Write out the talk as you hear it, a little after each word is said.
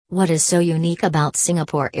What is so unique about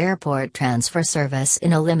Singapore airport transfer service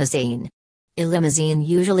in a limousine? A limousine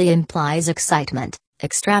usually implies excitement,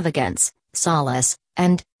 extravagance, solace,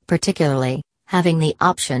 and, particularly, having the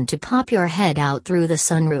option to pop your head out through the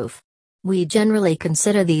sunroof. We generally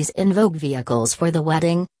consider these in vogue vehicles for the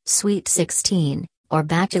wedding, Sweet 16, or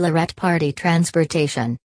bachelorette party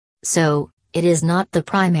transportation. So, it is not the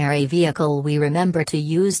primary vehicle we remember to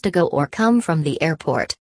use to go or come from the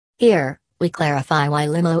airport. Here, we clarify why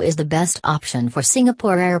limo is the best option for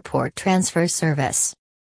Singapore airport transfer service.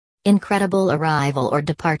 Incredible arrival or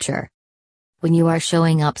departure. When you are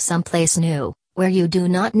showing up someplace new, where you do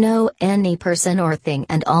not know any person or thing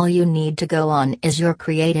and all you need to go on is your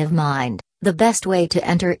creative mind, the best way to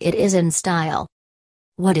enter it is in style.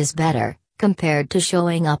 What is better, compared to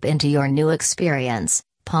showing up into your new experience,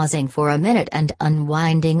 pausing for a minute and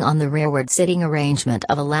unwinding on the rearward sitting arrangement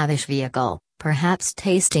of a lavish vehicle, perhaps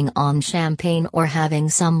tasting on champagne or having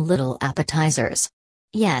some little appetizers?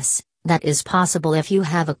 Yes, that is possible if you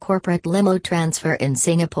have a corporate limo transfer in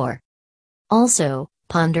Singapore. Also,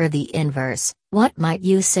 ponder the inverse. What might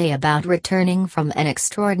you say about returning from an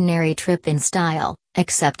extraordinary trip in style,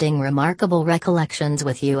 accepting remarkable recollections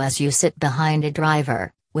with you as you sit behind a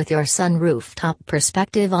driver, with your sunroof-top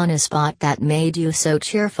perspective on a spot that made you so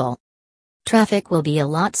cheerful? Traffic will be a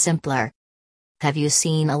lot simpler. Have you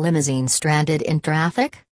seen a limousine stranded in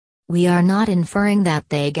traffic? We are not inferring that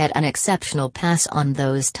they get an exceptional pass on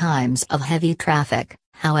those times of heavy traffic.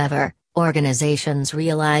 However, organizations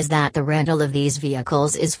realize that the rental of these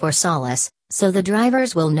vehicles is for solace, so the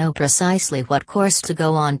drivers will know precisely what course to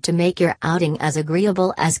go on to make your outing as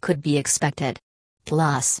agreeable as could be expected.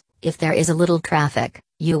 Plus, if there is a little traffic,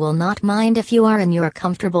 you will not mind if you are in your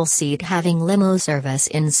comfortable seat having limo service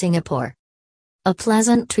in Singapore. A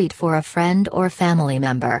pleasant treat for a friend or family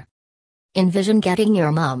member. Envision getting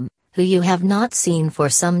your mum, who you have not seen for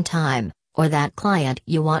some time, or that client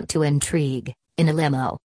you want to intrigue, in a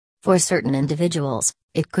limo. For certain individuals,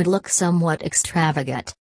 it could look somewhat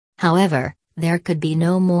extravagant. However, there could be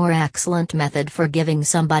no more excellent method for giving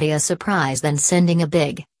somebody a surprise than sending a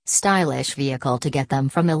big, stylish vehicle to get them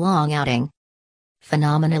from a long outing.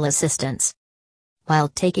 Phenomenal assistance. While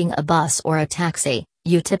taking a bus or a taxi,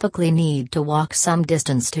 you typically need to walk some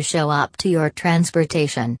distance to show up to your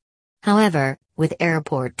transportation. However, with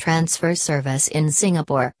airport transfer service in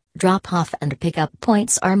Singapore, drop-off and pick-up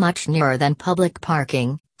points are much nearer than public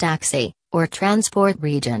parking, taxi, or transport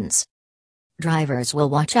regions. Drivers will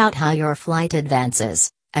watch out how your flight advances,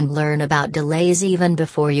 and learn about delays even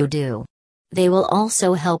before you do. They will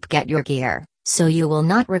also help get your gear, so you will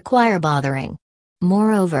not require bothering.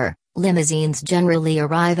 Moreover, limousines generally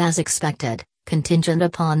arrive as expected, contingent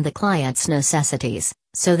upon the client's necessities,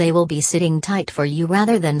 so they will be sitting tight for you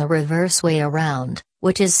rather than the reverse way around,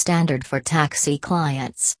 which is standard for taxi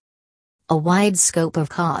clients. A wide scope of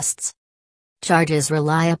costs. Charges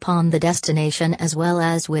rely upon the destination as well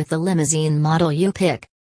as with the limousine model you pick.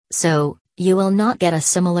 So, you will not get a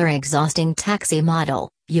similar exhausting taxi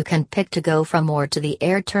model. You can pick to go from or to the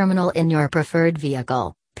air terminal in your preferred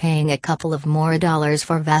vehicle, paying a couple of more dollars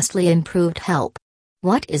for vastly improved help.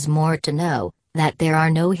 What is more to know, that there are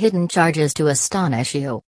no hidden charges to astonish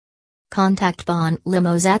you. Contact Bon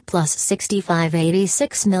Limos at +65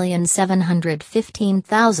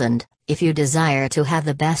 86,715,000, if you desire to have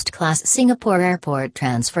the best class Singapore airport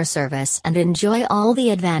transfer service and enjoy all the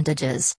advantages.